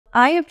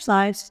I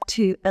applied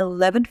to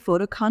 11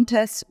 photo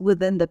contests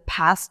within the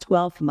past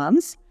 12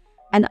 months,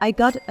 and I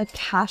got a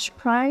cash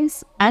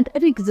prize and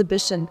an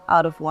exhibition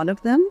out of one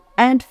of them.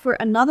 And for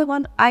another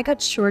one, I got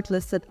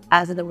shortlisted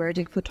as an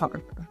emerging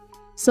photographer.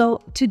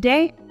 So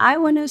today, I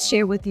want to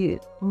share with you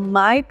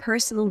my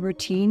personal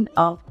routine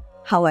of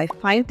how I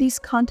find these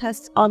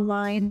contests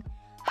online,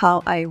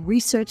 how I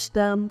research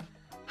them,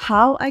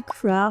 how I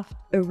craft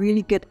a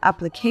really good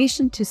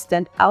application to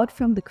stand out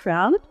from the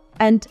crowd,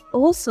 and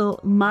also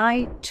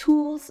my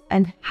tools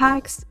and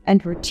hacks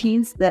and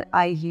routines that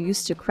I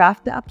use to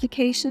craft the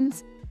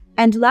applications.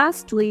 And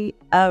lastly,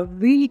 a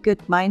really good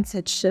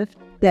mindset shift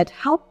that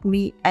helped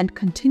me and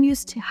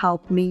continues to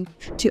help me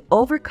to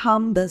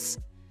overcome this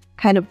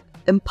kind of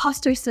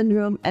imposter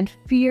syndrome and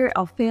fear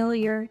of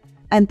failure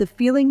and the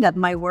feeling that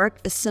my work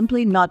is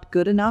simply not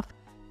good enough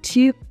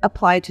to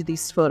apply to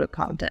these photo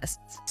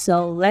contests.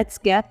 So let's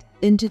get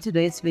into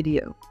today's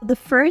video. The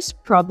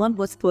first problem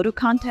with photo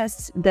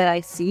contests that I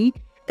see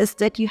is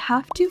that you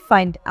have to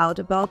find out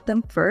about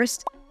them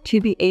first to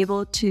be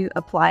able to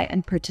apply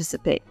and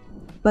participate.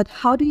 But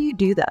how do you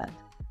do that?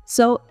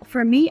 So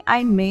for me,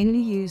 I mainly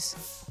use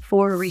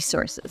 4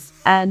 resources,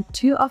 and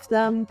 2 of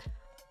them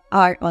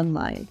are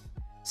online.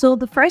 So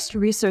the first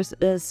resource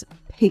is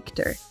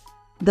Picter,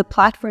 the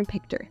platform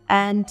Picter,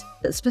 and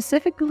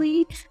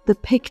specifically the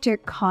Picter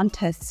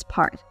contests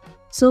part.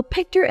 So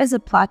Picter is a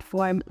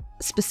platform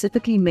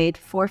specifically made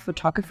for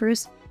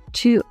photographers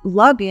to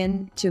log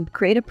in, to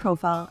create a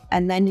profile,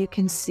 and then you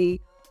can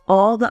see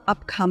all the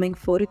upcoming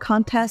photo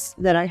contests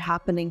that are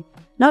happening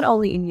not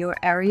only in your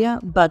area,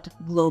 but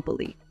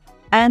globally.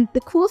 And the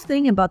cool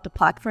thing about the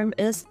platform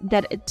is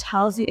that it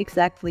tells you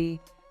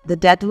exactly the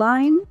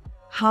deadline,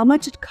 how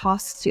much it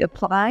costs to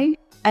apply,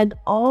 and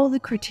all the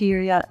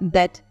criteria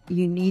that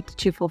you need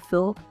to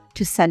fulfill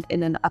to send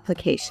in an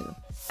application.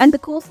 And the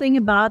cool thing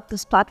about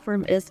this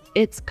platform is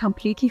it's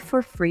completely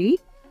for free.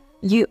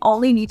 You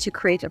only need to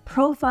create a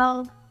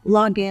profile,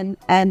 log in,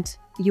 and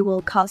you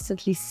will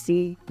constantly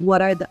see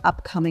what are the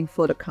upcoming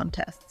photo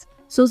contests.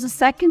 So the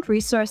second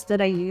resource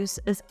that I use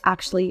is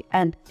actually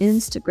an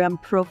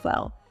Instagram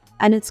profile,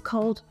 and it's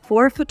called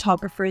For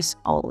Photographers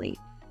Only.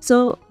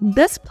 So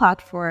this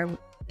platform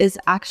is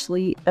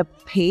actually a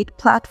paid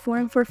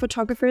platform for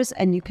photographers,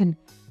 and you can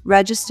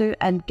register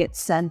and get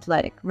sent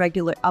like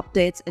regular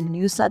updates and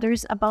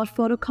newsletters about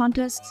photo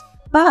contests.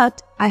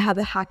 But I have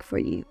a hack for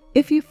you.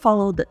 If you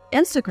follow the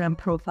Instagram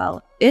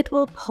profile, it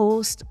will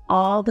post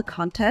all the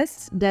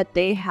contests that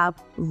they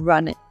have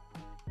running.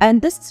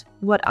 And this is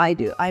what I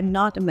do. I'm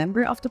not a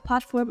member of the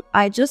platform.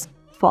 I just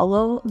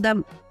follow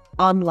them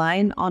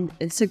online on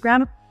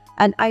Instagram,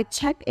 and I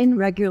check in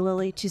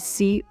regularly to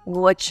see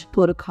which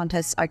photo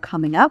contests are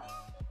coming up.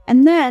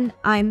 And then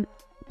I'm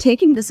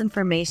taking this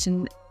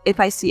information if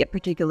I see a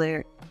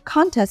particular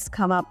contest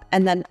come up,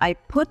 and then I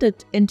put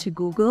it into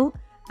Google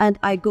and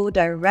I go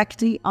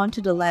directly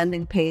onto the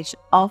landing page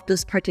of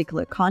this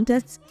particular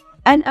contest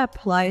and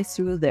apply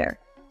through there.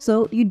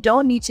 So you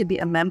don't need to be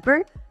a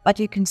member, but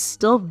you can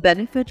still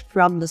benefit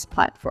from this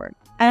platform.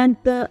 And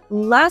the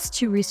last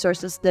 2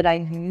 resources that I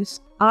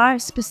use are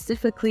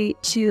specifically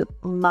to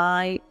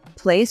my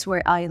place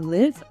where I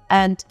live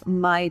and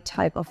my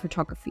type of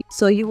photography.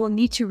 So you will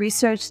need to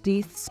research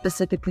these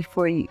specifically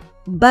for you,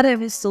 but I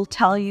will still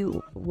tell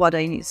you what I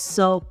use.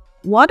 So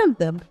one of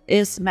them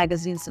is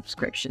magazine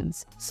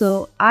subscriptions.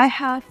 So I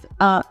have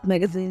a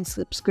magazine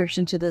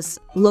subscription to this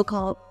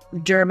local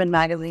German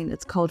magazine.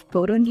 It's called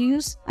Photo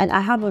News, and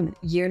I have a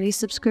yearly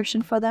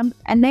subscription for them.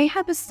 And they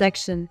have a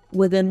section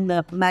within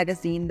the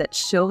magazine that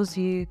shows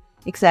you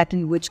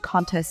exactly which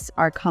contests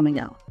are coming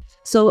out.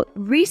 So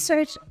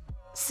research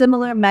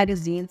similar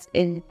magazines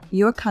in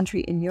your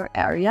country, in your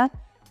area,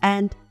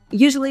 and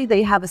usually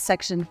they have a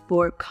section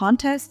for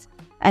contests,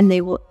 and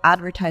they will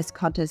advertise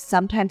contests,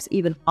 sometimes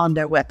even on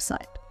their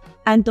website.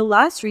 And the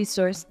last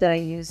resource that I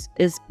use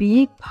is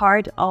being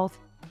part of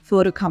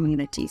photo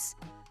communities.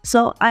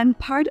 So I'm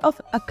part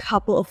of a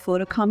couple of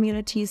photo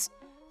communities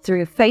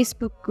through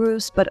Facebook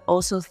groups, but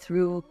also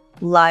through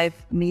live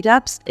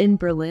meetups in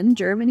Berlin,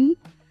 Germany.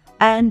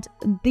 And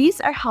these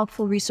are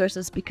helpful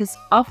resources because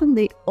often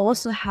they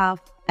also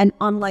have an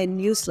online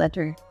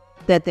newsletter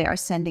that they are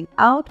sending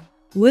out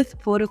with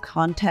photo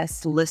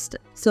contests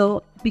listed.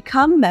 So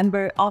become a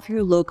member of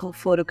your local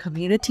photo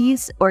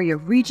communities or your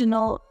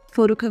regional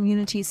photo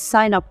communities,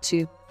 sign up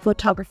to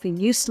photography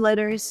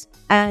newsletters,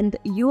 and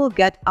you will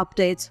get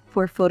updates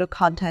for photo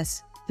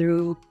contests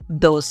through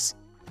those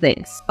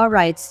things. All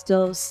right,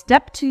 so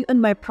step 2 in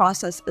my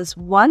process is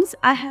once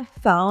I have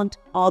found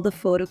all the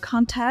photo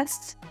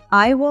contests,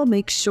 I will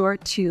make sure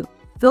to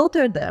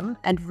filter them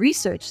and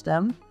research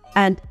them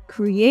and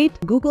create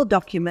a Google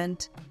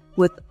document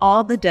with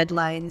all the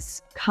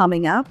deadlines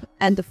coming up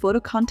and the photo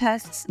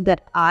contests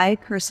that I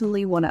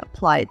personally want to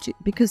apply to.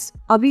 Because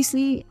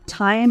obviously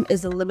time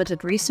is a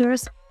limited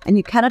resource and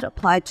you cannot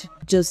apply to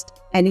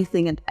just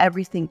anything and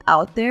everything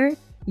out there.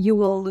 You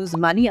will lose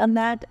money on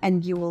that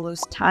and you will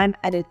lose time,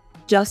 and it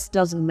just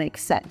doesn't make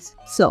sense.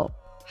 So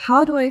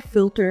how do I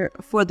filter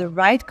for the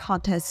right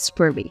contests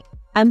for me?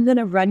 I'm going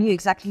to run you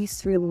exactly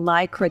through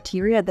my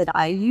criteria that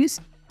I use.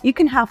 You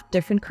can have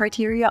different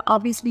criteria,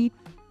 obviously,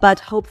 but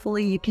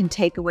hopefully you can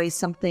take away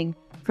something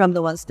from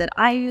the ones that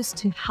I use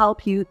to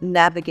help you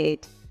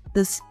navigate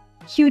this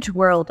huge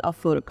world of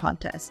photo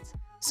contests.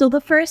 So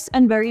the first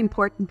and very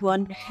important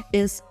one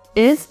is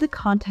the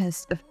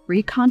contest a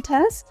free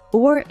contest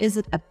or is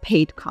it a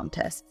paid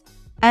contest?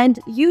 And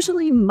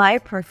usually my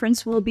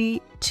preference will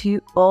be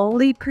to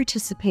only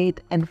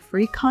participate in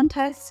free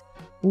contests,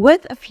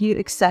 with a few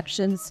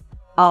exceptions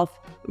of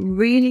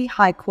really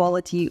high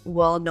quality,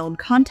 well-known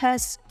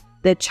contests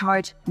that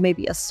charge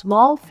maybe a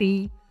small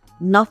fee,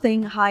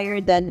 nothing higher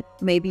than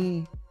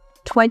maybe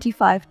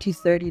 $25 to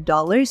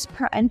 $30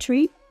 per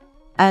entry,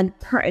 and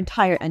per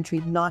entire entry,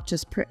 not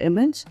just per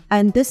image.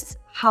 And this is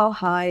how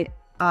high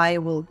I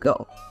will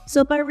go.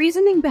 So my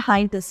reasoning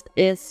behind this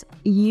is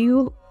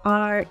you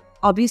are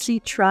obviously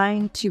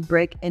trying to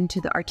break into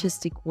the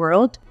artistic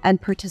world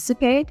and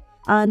participate,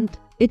 and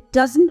it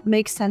doesn't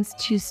make sense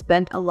to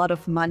spend a lot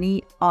of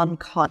money on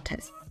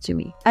contests to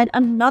me. And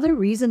another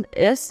reason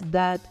is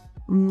that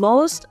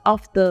most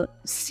of the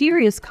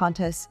serious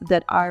contests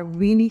that are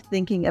really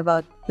thinking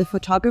about the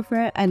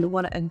photographer and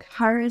want to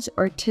encourage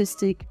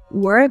artistic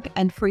work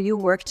and for your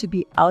work to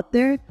be out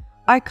there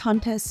are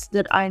contests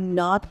that are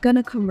not going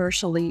to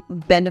commercially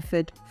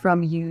benefit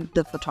from you,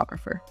 the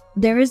photographer.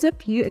 There is a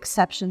few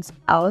exceptions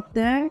out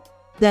there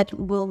that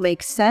will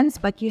make sense,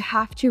 but you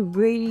have to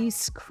really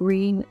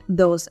screen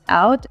those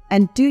out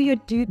and do your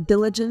due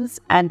diligence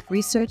and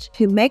research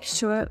to make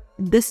sure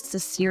this is a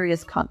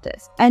serious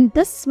contest. And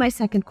this is my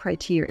second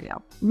criteria.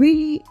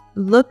 Really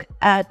look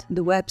at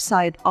the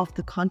website of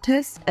the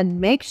contest and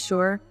make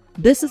sure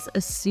this is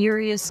a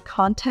serious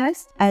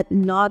contest and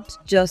not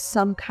just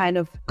some kind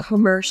of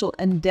commercial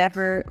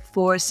endeavor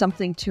for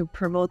something to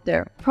promote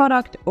their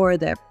product or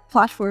their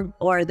platform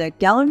or their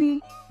gallery.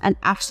 And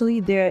actually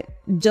they're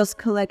just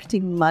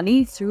collecting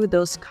money through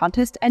those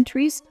contest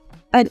entries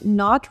and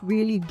not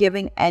really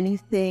giving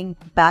anything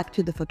back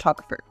to the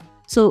photographer.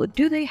 So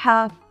do they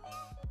have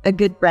a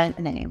good brand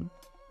name?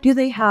 Do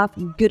they have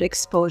good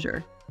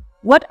exposure?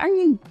 What are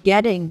you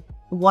getting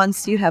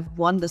once you have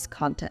won this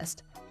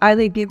contest? Are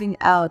they giving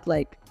out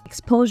like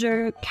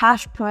exposure,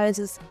 cash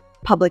prizes,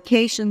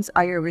 publications?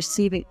 Are you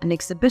receiving an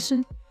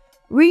exhibition?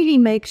 Really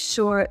make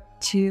sure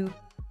to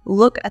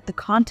look at the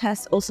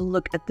contest, also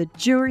look at the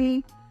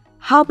jury.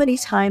 How many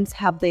times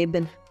have they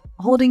been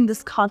holding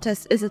this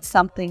contest? Is it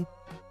something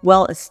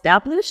well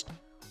established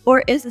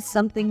or is it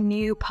something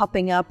new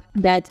popping up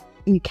that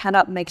you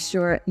cannot make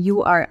sure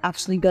you are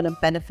actually going to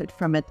benefit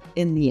from it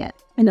in the end?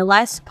 And the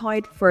last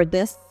point for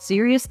this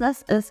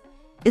seriousness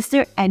is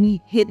there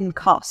any hidden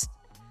cost?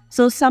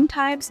 So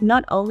sometimes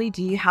not only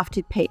do you have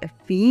to pay a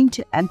fee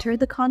to enter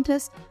the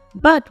contest,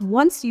 but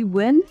once you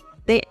win,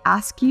 they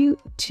ask you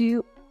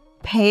to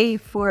pay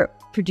for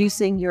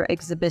producing your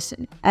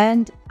exhibition.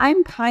 And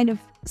I'm kind of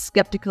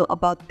skeptical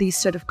about these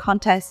sort of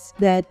contests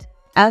that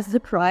as the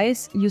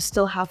prize, you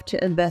still have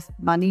to invest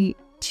money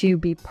to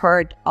be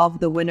part of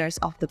the winners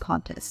of the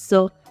contest.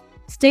 So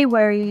stay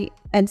wary,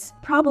 and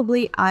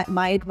probably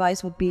my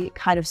advice would be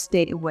kind of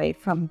stay away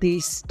from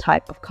these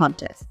type of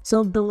contests.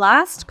 So the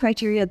last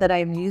criteria that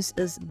I've used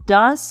is,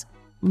 does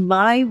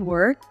my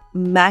work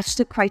match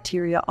the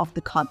criteria of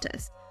the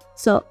contest?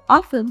 So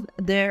often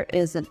there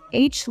is an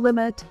age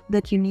limit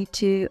that you need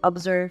to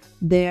observe.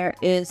 There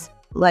is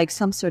like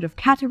some sort of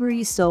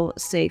category, so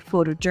say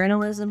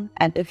photojournalism,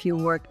 and if you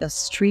work as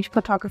street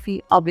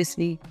photography,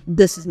 obviously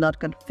this is not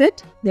going to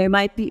fit. There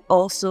might be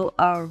also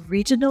a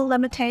regional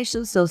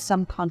limitation, so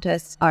some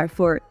contests are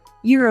for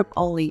Europe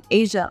only,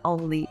 Asia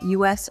only,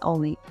 US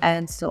only,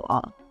 and so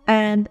on.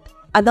 And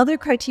another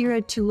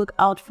criteria to look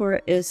out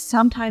for is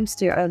sometimes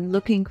they are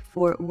looking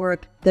for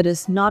work that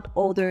is not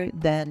older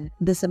than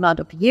this amount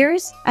of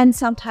years. And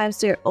sometimes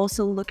they're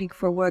also looking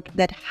for work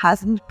that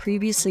hasn't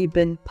previously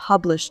been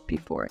published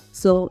before.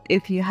 So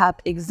if you have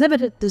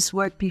exhibited this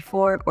work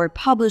before or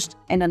published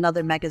in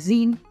another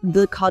magazine,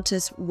 the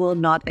contest will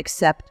not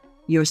accept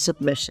your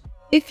submission.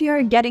 If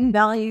you're getting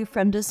value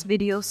from this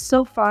video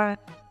so far,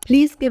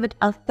 please give it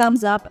a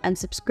thumbs up and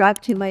subscribe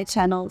to my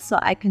channel so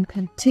I can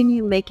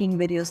continue making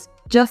videos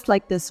just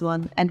like this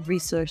one and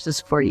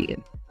resources for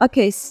you.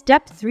 Okay,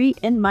 step 3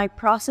 in my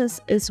process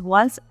is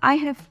once I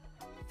have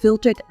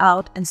filtered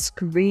out and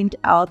screened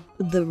out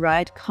the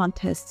right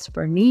contests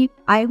for me,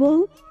 I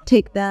will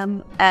take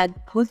them and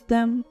put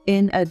them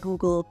in a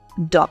Google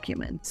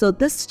document. So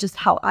this is just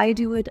how I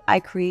do it.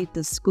 I create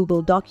this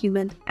Google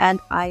document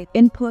and I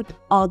input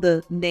all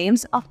the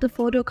names of the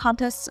photo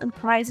contests and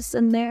prizes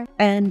in there.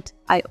 And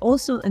I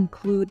also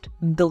include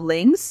the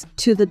links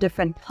to the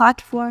different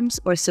platforms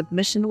or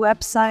submission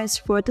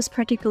websites for this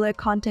particular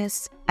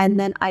contest. And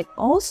then I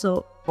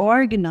also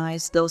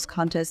organize those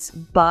contests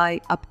by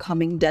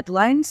upcoming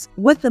deadlines,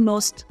 with the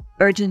most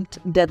urgent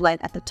deadline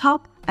at the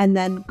top and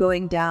then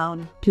going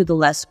down to the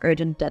less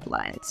urgent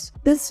deadlines.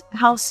 This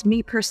helps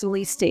me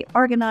personally stay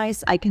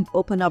organized. I can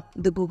open up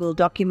the Google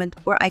document,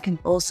 or I can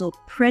also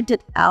print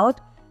it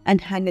out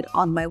and hang it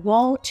on my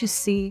wall to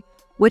see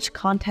which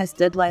contest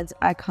deadlines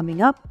are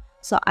coming up,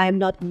 so I'm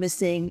not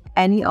missing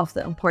any of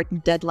the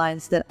important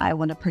deadlines that I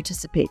want to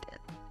participate in.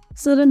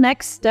 So the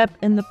next step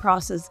in the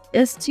process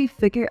is to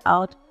figure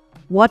out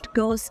what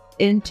goes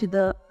into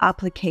the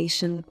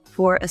application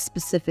for a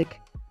specific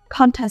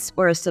contest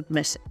or a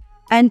submission.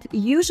 And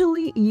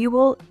usually you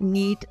will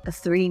need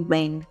 3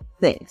 main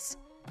things.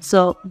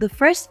 So the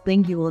first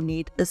thing you will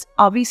need is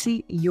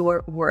obviously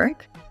your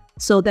work.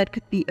 So that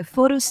could be a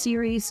photo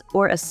series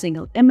or a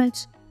single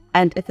image.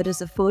 And if it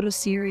is a photo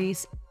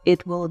series,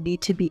 it will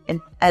need to be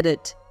an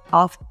edit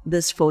of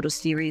this photo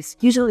series,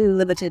 usually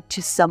limited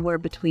to somewhere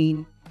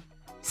between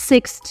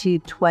 6 to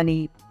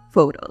 20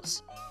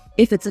 photos.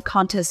 If it's a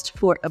contest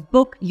for a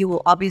book, you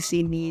will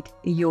obviously need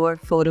your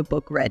photo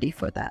book ready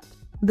for that.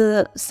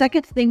 The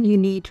second thing you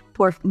need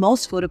for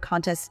most photo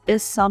contests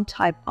is some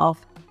type of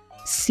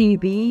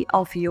CV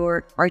of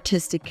your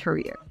artistic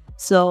career.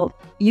 So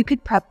you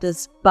could prep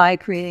this by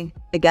creating,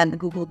 again, a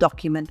Google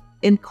document,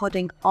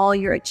 inputting all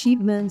your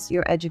achievements,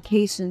 your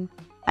education,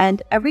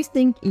 and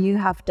everything you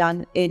have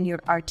done in your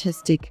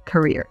artistic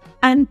career.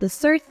 And the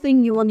third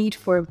thing you will need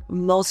for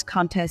most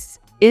contests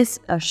is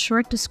a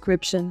short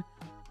description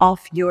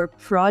of your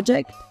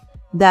project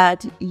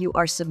that you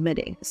are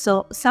submitting.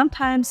 So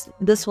sometimes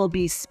this will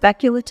be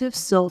speculative.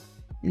 So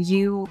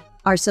you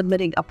are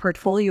submitting a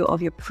portfolio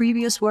of your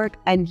previous work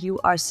and you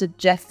are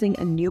suggesting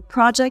a new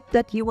project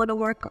that you want to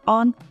work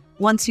on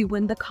once you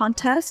win the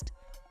contest.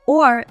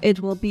 Or it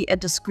will be a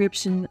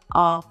description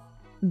of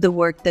the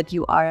work that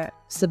you are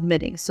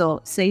submitting.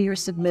 So say you're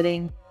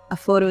submitting a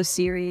photo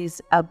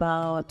series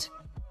about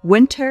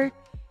winter,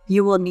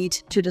 you will need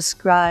to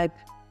describe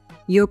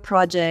your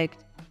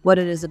project, what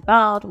it is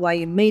about, why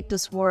you made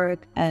this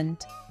work, and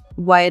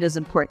why it is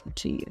important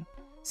to you.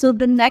 So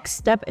the next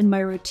step in my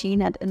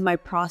routine and in my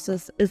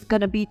process is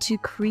going to be to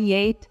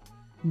create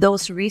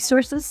those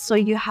resources so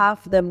you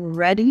have them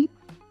ready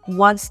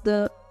once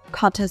the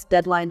contest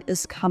deadline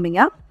is coming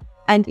up,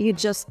 and you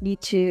just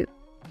need to,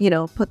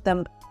 put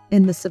them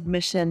in the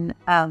submission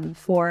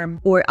form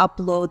or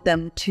upload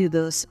them to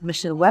the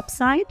submission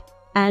website.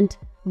 And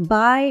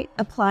by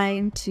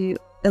applying to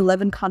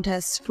 11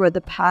 contests for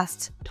the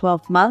past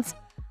 12 months,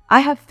 I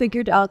have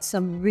figured out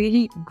some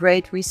really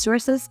great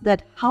resources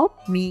that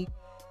help me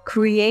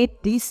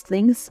create these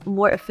things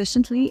more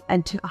efficiently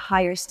and to a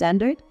higher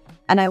standard.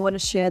 And I want to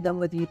share them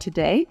with you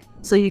today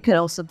so you can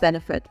also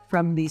benefit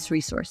from these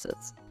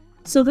resources.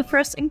 So the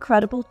first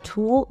incredible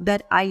tool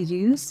that I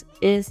use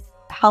is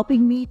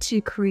helping me to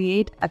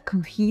create a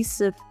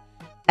cohesive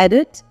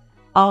edit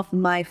of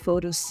my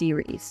photo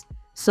series.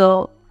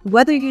 So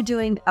whether you're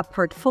doing a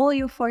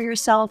portfolio for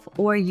yourself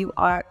or you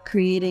are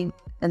creating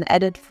an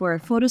edit for a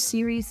photo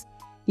series,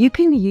 you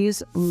can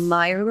use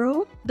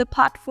Miro, the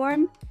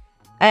platform.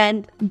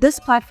 And this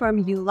platform,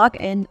 you log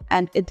in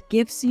and it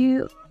gives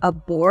you a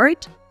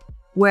board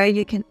where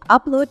you can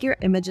upload your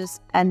images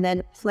and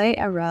then play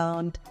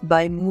around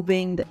by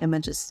moving the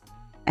images.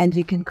 And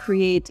you can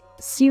create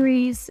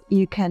series,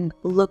 you can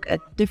look at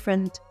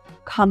different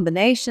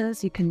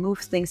combinations, you can move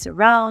things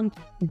around,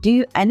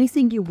 do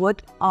anything you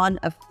would on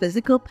a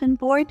physical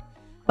pinboard,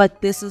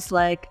 but this is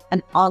like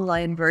an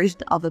online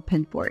version of a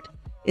pinboard.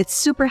 It's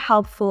super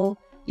helpful.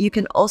 You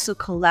can also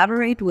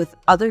collaborate with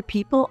other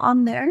people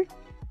on there.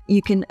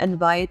 You can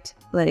invite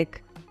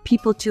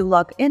people to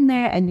log in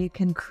there and you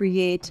can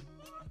create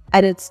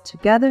edits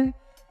together.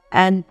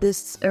 And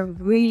this are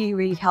really,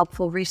 really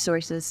helpful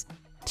resources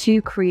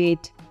to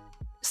create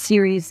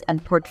series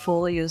and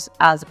portfolios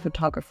as a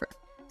photographer.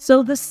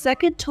 So the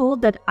second tool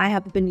that I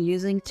have been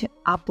using to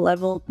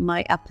up-level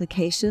my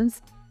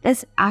applications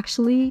is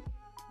actually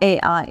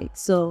AI.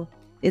 So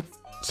it's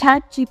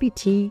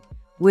ChatGPT,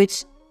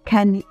 which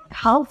can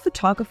help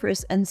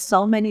photographers in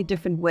so many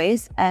different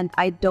ways, and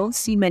I don't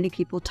see many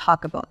people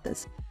talk about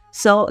this.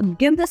 So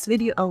give this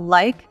video a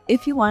like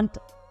if you want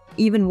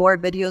even more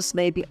videos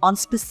maybe on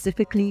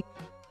specifically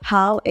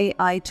how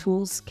AI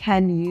tools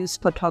can use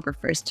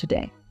photographers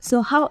today.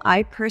 So how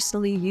I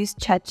personally use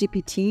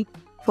ChatGPT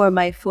for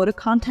my photo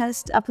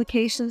contest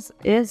applications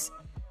is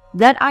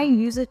that I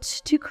use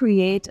it to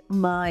create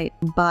my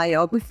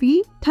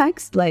biography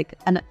text, like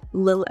a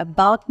little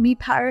about me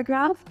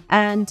paragraph,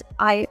 and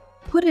I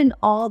put in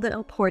all the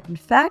important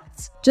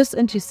facts just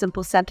into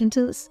simple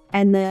sentences,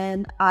 and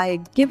then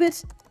I give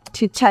it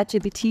to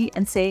ChatGPT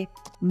and say,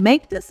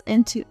 make this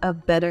into a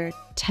better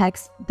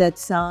text that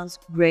sounds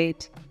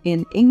great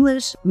in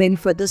English, maybe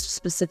for this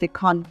specific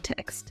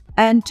context.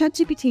 And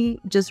ChatGPT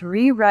just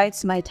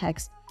rewrites my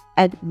text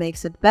and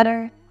makes it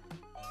better.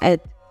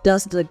 It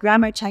does the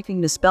grammar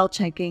checking, the spell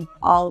checking,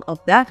 all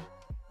of that.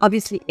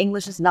 Obviously,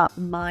 English is not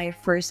my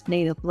first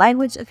native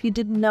language. If you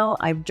didn't know,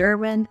 I'm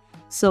German.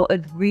 So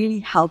it really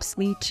helps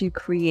me to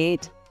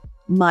create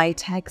my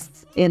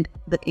texts in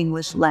the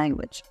English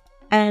language.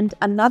 And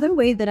another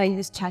way that I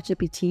use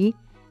ChatGPT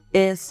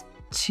is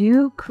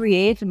to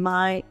create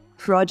my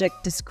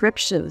project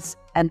descriptions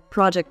and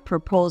project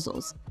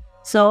proposals.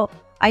 So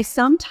I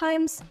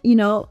sometimes,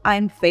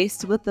 I'm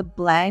faced with a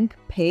blank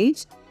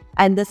page,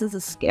 and this is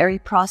a scary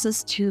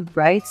process to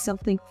write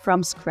something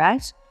from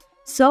scratch.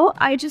 So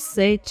I just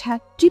say,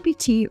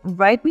 ChatGPT,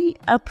 write me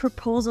a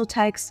proposal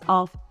text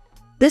of,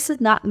 this is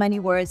not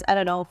many words, I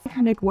don't know,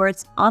 400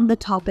 words on the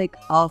topic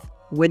of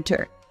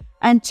winter.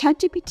 And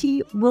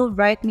ChatGPT will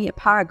write me a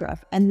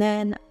paragraph, and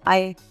then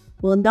I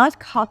will not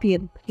copy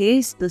and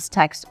paste this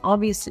text,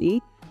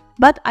 obviously,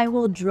 but I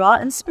will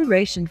draw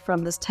inspiration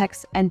from this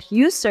text and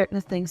use certain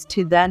things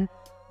to then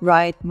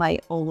write my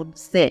own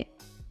thing.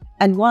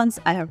 And once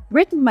I have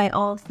written my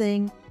own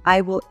thing, I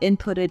will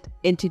input it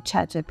into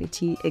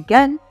ChatGPT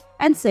again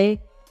and say,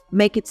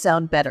 make it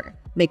sound better,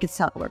 make it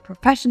sound more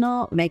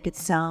professional, make it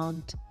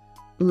sound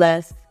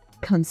less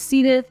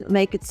conceited,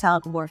 make it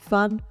sound more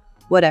fun,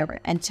 whatever.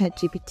 And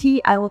ChatGPT,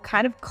 I will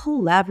kind of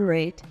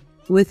collaborate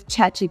with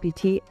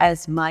ChatGPT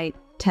as my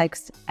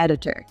text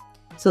editor.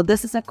 So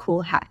this is a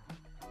cool hack.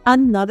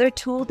 Another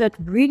tool that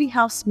really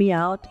helps me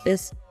out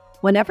is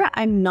whenever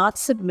I'm not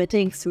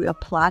submitting through a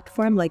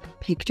platform like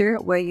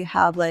Pictor, where you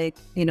have like,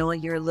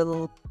 your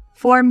little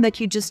form that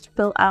you just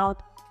fill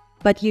out,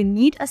 but you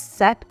need a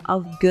set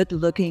of good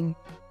looking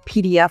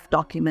PDF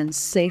documents,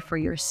 say for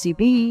your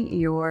CV,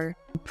 your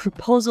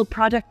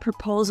project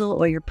proposal,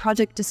 or your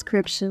project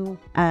description,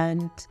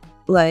 and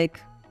like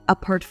a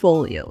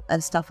portfolio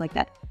and stuff like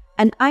that.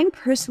 And I'm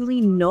personally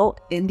no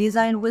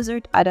InDesign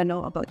wizard. I don't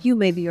know about you,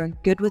 maybe you're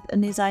good with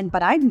InDesign,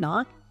 but I'm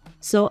not.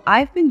 So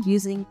I've been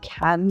using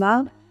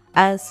Canva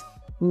as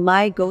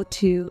my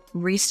go-to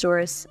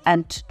resource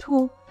and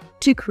tool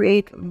to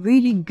create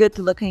really good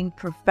looking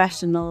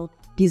professional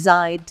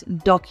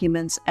designed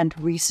documents and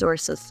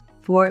resources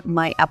for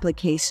my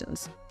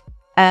applications.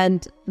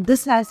 And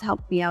this has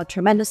helped me out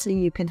tremendously.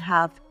 You can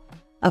have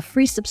a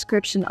free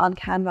subscription on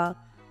Canva.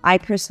 I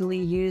personally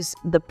use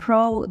the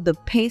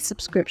paid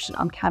subscription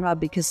on Canva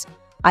because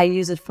I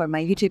use it for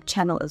my YouTube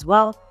channel as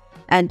well.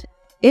 And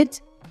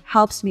it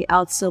helps me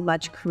out so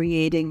much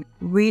creating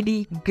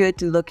really good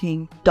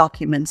looking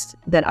documents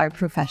that are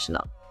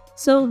professional.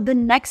 So the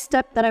next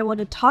step that I want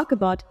to talk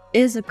about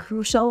is a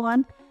crucial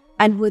one.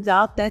 And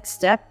without that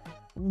step,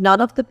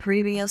 none of the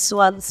previous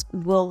ones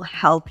will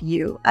help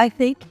you, I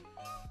think,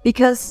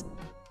 because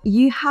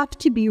you have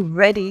to be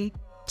ready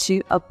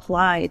to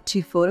apply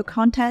to photo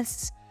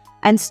contests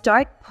and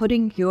start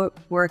putting your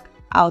work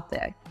out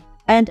there.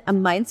 And a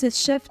mindset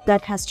shift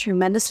that has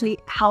tremendously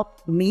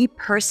helped me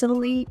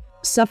personally,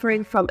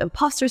 suffering from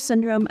imposter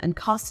syndrome and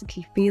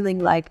constantly feeling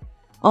like,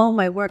 oh,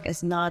 my work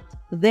is not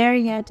there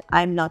yet,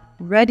 I'm not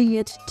ready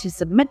yet to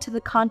submit to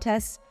the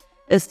contest,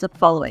 is the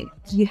following.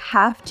 You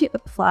have to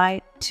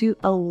apply to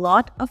a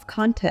lot of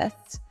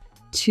contests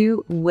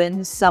to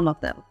win some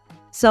of them.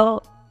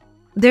 So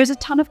there's a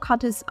ton of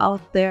contests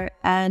out there,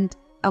 and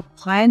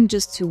applying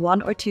just to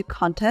one or two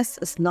contests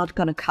is not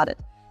going to cut it.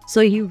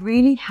 So you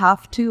really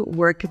have to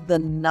work the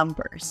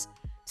numbers.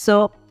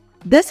 So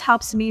this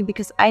helps me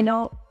because I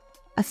know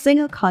a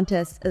single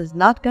contest is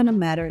not going to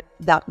matter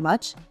that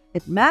much.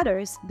 It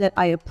matters that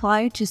I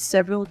apply to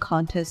several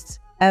contests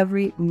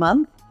every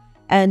month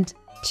and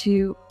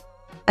to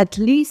at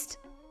least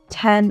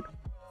 10,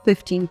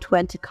 15,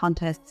 20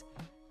 contests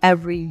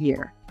every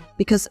year.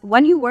 Because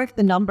when you work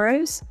the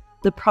numbers,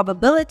 the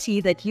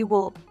probability that you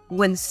will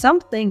win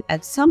something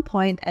at some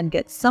point and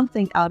get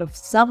something out of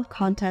some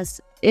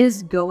contest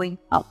is going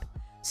up.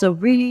 So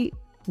really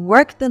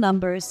work the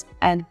numbers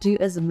and do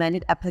as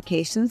many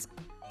applications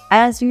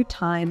as your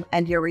time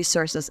and your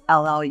resources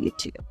allow you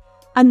to.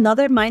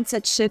 Another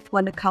mindset shift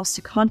when it comes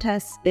to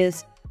contests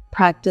is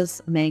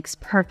practice makes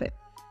perfect.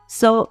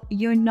 So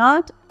you're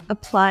not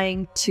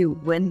applying to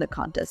win the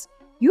contest.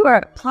 You are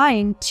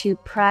applying to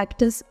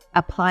practice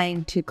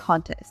applying to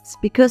contests,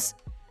 because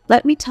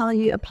let me tell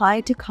you,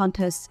 applying to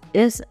contests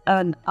is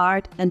an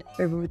art and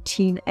a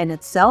routine in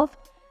itself,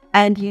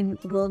 and you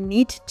will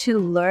need to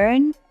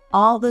learn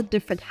all the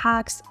different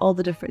hacks, all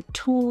the different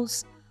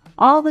tools,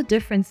 all the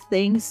different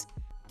things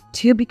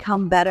to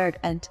become better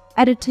at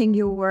editing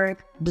your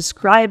work,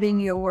 describing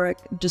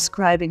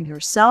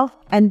yourself.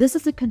 And this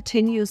is a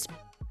continuous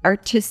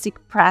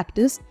artistic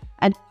practice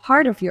and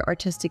part of your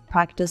artistic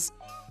practice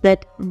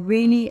that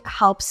really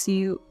helps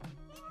you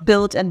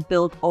build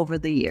over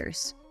the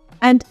years.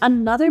 And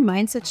another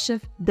mindset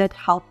shift that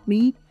helped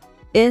me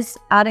is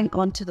adding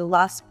on to the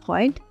last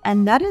point,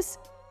 and that is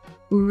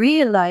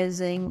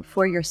realizing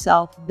for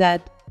yourself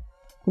that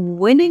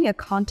winning a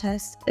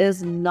contest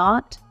is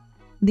not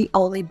the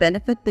only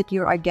benefit that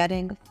you are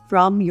getting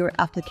from your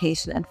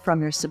application and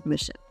from your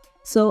submission.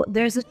 So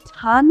there's a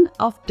ton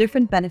of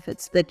different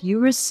benefits that you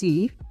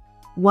receive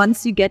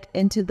once you get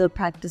into the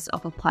practice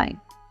of applying.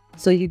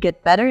 So you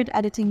get better at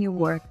editing your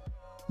work,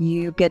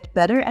 you get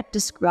better at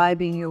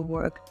describing your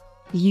work,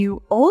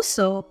 you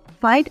also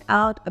find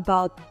out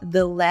about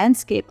the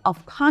landscape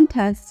of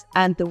contests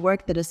and the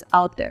work that is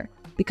out there.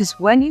 Because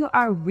when you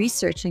are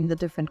researching the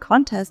different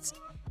contests,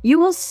 you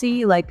will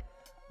see like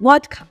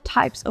what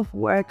types of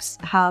works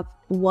have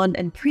won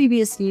in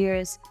previous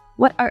years,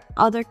 what are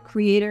other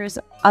creators,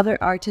 other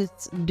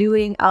artists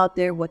doing out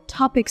there, what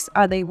topics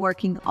are they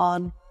working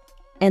on.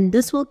 And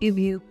this will give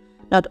you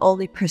not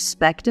only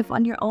perspective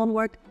on your own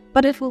work,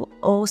 but it will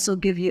also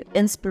give you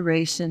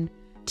inspiration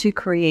to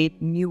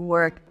create new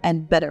work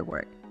and better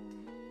work.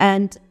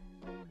 And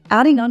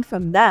adding on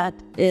from that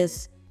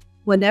is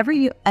whenever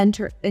you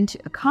enter into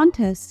a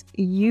contest,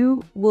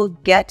 you will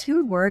get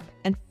your work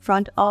in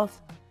front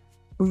of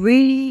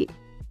really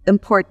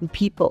important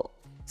people.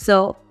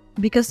 So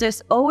because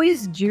there's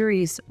always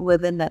juries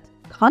within that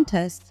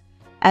contest,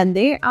 and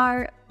they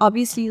are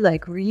obviously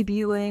like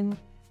reviewing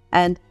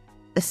and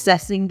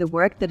assessing the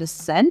work that is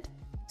sent.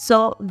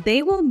 So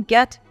they will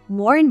get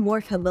more and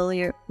more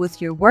familiar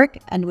with your work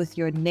and with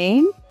your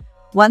name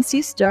once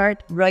you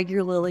start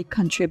regularly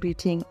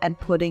contributing and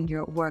putting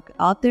your work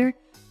out there.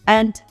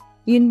 And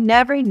you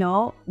never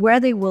know where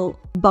they will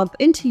bump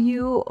into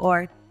you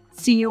or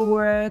see your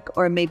work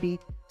or maybe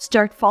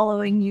start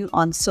following you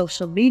on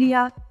social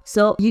media.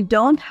 So you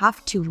don't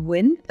have to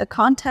win a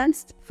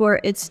contest for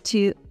it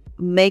to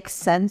make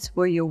sense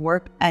for your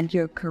work and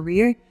your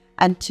career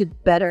and to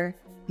better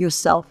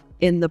yourself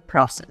in the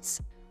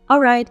process. All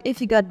right, if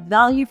you got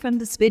value from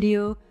this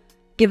video,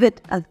 give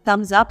it a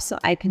thumbs up so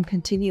I can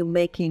continue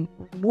making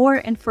more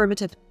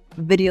informative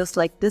videos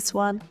like this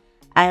one,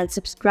 and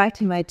subscribe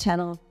to my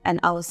channel, and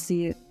I will see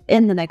you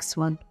in the next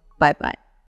one. Bye bye.